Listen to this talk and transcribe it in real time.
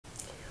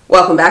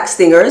Welcome back,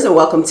 Stingers, and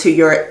welcome to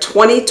your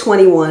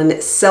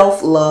 2021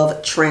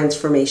 Self-Love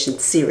Transformation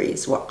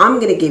Series, where I'm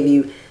going to give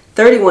you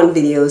 31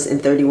 videos in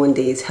 31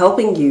 days,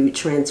 helping you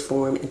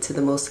transform into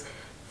the most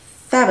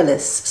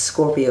fabulous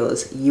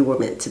Scorpios you were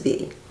meant to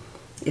be.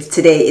 If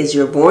today is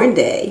your born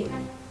day,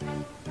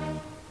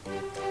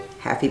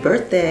 happy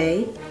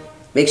birthday.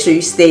 Make sure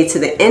you stay to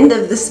the end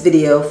of this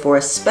video for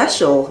a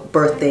special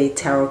birthday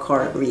tarot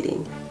card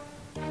reading.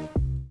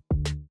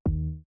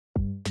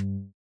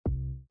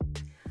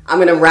 I'm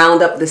going to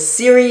round up the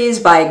series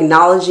by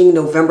acknowledging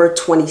November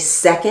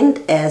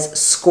 22nd as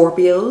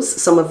Scorpios.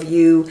 Some of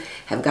you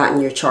have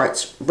gotten your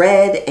charts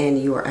read and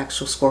you are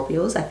actual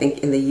Scorpios. I think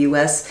in the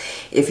US,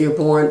 if you're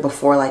born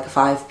before like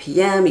 5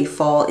 p.m., you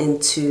fall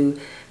into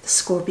the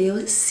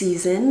Scorpio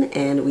season,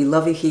 and we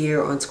love you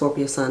here on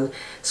Scorpio Sun,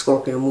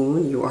 Scorpio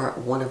Moon. You are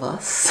one of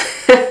us.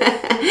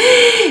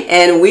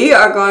 And we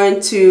are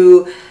going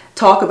to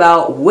talk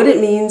about what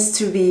it means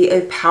to be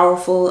a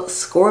powerful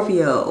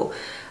Scorpio.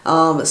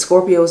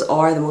 Scorpios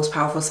are the most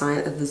powerful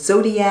sign of the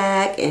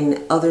zodiac,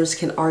 and others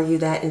can argue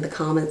that in the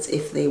comments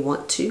if they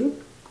want to.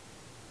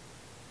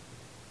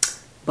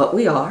 But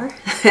we are.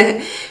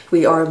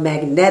 We are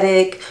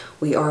magnetic,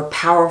 we are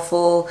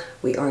powerful,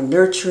 we are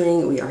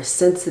nurturing, we are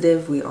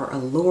sensitive, we are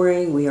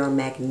alluring, we are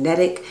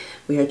magnetic,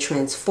 we are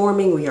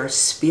transforming, we are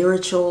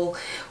spiritual,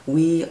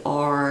 we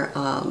are,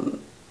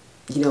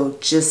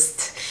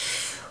 just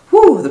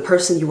the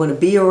person you want to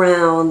be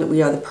around.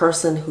 We are the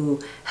person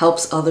who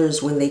helps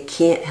others when they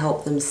can't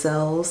help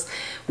themselves.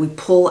 We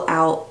pull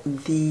out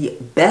the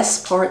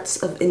best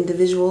parts of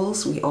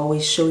individuals. We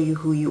always show you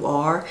who you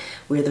are.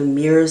 We're the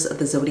mirrors of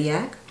the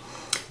zodiac.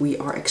 We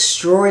are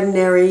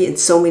extraordinary in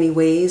so many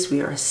ways.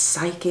 We are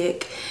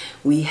psychic.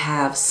 We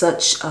have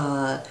such,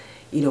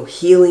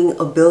 healing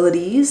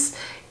abilities.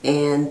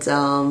 And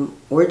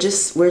we're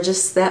just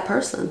that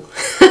person.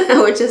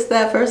 We're just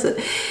that person.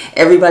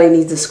 Everybody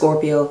needs a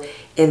Scorpio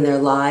in their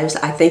lives.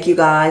 I thank you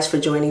guys for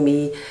joining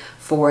me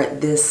for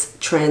this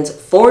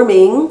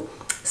transforming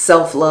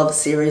self-love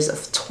series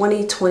of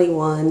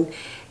 2021.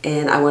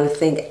 And I want to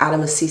thank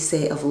Adam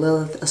Asise of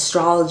Lilith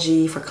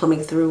Astrology for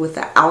coming through with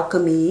the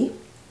alchemy.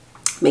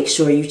 Make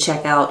sure you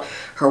check out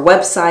her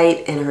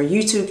website and her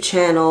YouTube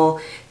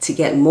channel to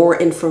get more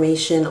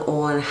information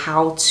on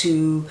how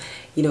to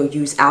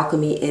use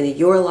alchemy in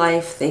your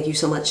life. Thank you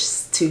so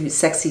much to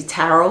Sexy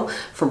Tarot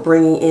for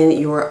bringing in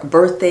your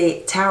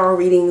birthday tarot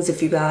readings.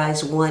 If you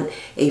guys want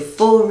a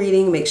full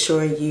reading, make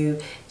sure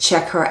you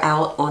check her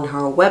out on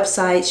her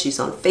website. She's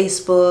on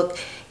Facebook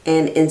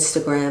and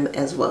Instagram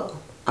as well.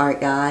 All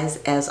right, guys,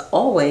 as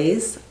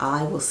always,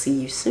 I will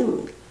see you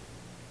soon.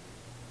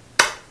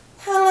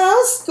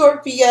 Hello,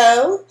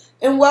 Scorpio,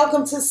 and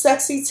welcome to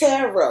Sexy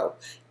Tarot.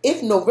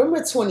 If November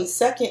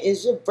 22nd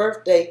is your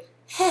birthday,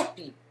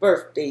 happy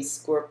birthday,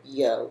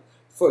 Scorpio.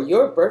 For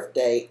your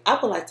birthday, I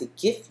would like to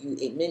gift you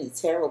a mini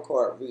tarot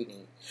card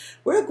reading.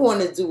 We're going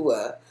to do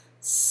a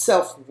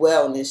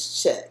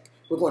self-wellness check.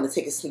 We're going to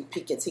take a sneak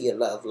peek into your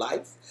love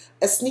life,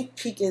 a sneak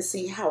peek and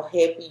see how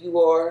happy you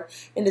are,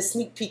 and a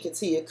sneak peek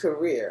into your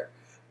career.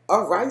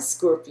 All right,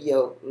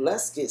 Scorpio,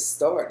 let's get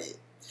started.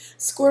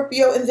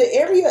 Scorpio, in the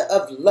area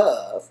of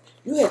love,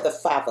 you have the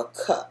Five of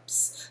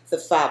Cups. The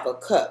Five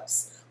of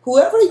Cups.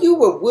 Whoever you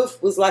were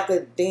with was like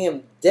a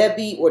damn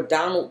Debbie or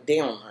Donald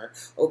Downer,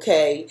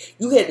 okay?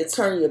 You had to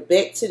turn your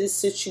back to this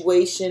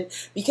situation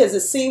because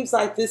it seems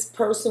like this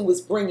person was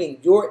bringing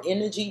your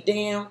energy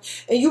down,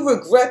 and you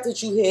regret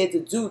that you had to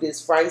do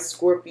this, right,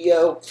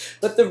 Scorpio?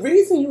 But the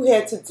reason you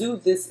had to do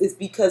this is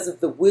because of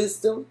the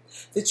wisdom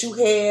that you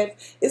have.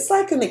 It's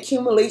like an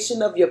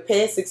accumulation of your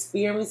past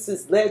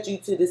experiences led you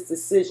to this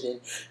decision.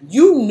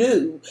 You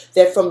knew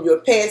that from your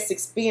past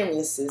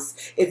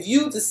experiences, if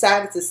you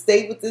decided to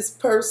stay with this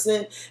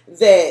person,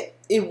 that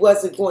it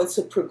wasn't going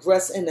to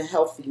progress in a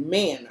healthy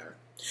manner.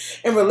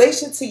 In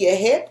relation to your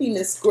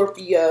happiness,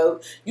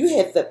 Scorpio, you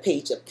have the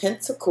Page of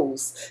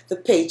Pentacles. The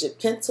Page of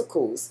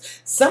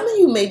Pentacles. Some of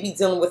you may be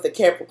dealing with a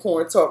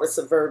Capricorn, Taurus,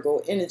 or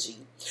Virgo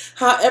energy.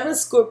 However,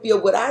 Scorpio,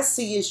 what I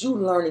see is you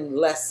learning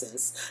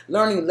lessons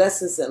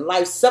in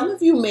life. Some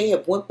of you may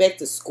have went back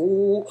to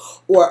school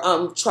or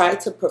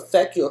tried to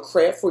perfect your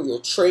craft or your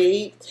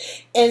trade.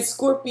 And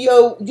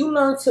Scorpio, you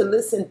learn to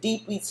listen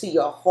deeply to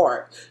your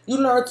heart. You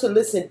learn to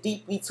listen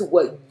deeply to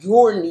what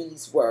your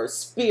needs were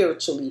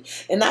spiritually.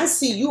 And I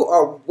see you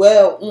are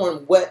well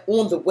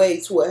on the way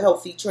to a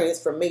healthy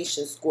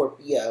transformation,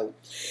 Scorpio.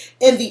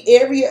 In the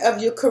area of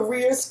your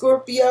career,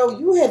 Scorpio,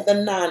 you have the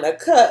Nine of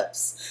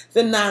Cups.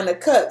 The Nine of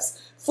Cups.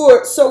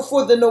 For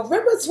the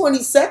November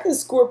 22nd,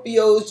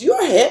 Scorpios,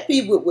 you're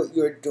happy with what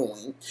you're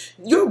doing.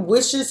 Your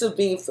wishes are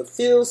being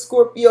fulfilled,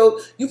 Scorpio.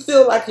 You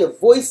feel like your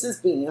voice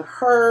is being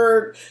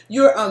heard.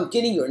 You're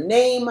getting your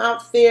name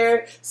out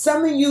there.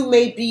 Some of you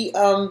may be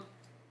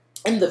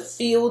in the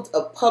field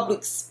of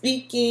public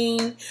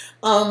speaking.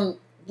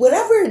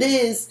 Whatever it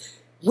is,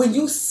 when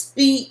you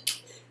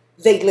speak,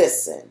 they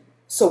listen.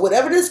 So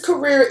whatever this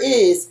career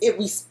is, it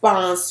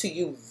responds to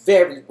you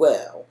very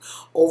well.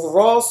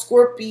 Overall,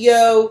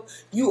 Scorpio,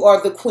 you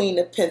are the Queen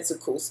of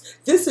Pentacles.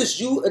 This is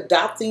you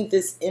adopting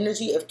this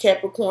energy of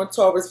Capricorn,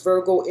 Taurus,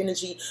 Virgo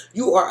energy.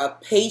 You are a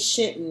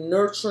patient,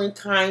 nurturing,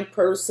 kind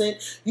person.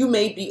 You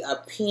may be a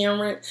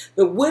parent,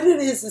 but what it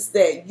is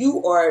that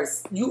you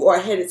are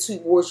headed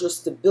towards your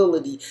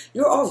stability.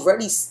 You're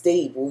already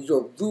stable.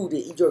 You're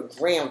rooted. You're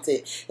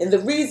grounded. And the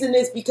reason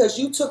is because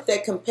you took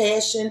that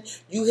compassion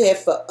you had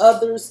for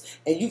others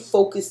and you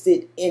focused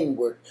it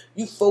inward.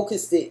 You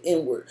focused it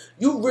inward.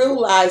 You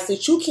realize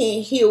that you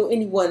can't heal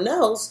anyone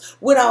else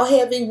without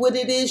having what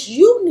it is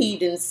you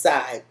need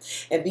inside.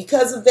 And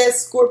because of that,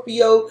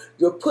 Scorpio,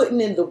 you're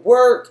putting in the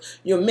work,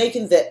 you're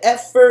making the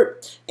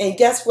effort, and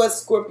guess what,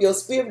 Scorpio?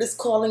 Spirit is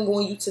calling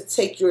on you to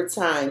take your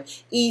time.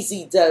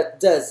 Easy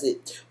does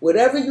it.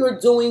 Whatever you're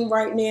doing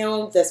right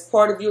now that's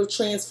part of your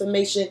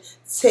transformation,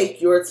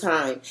 take your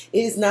time.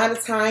 It is not a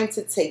time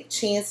to take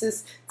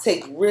chances,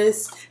 take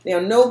risks. Now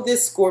know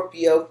this,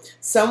 Scorpio,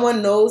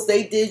 someone knows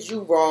they did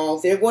you wrong.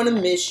 They're going to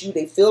miss you.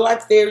 They feel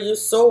like they're your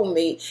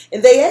soulmate,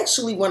 and they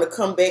actually want to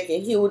come back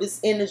and heal this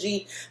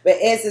energy.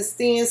 But as it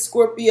stands,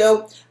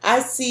 Scorpio, I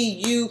see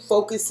you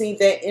focusing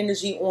that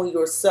energy on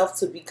yourself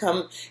to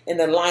become in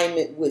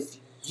alignment with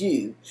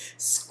you,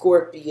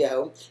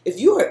 Scorpio. If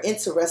you are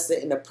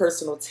interested in a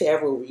personal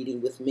tarot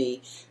reading with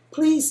me,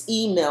 please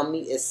email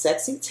me at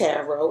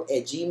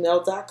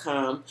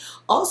sexytarot@gmail.com.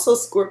 Also,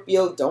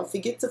 Scorpio, don't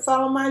forget to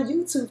follow my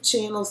YouTube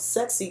channel,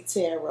 Sexy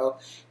Tarot.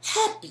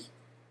 Happy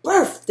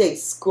birthday,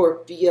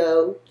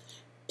 Scorpio.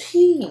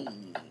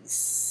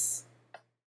 Peace.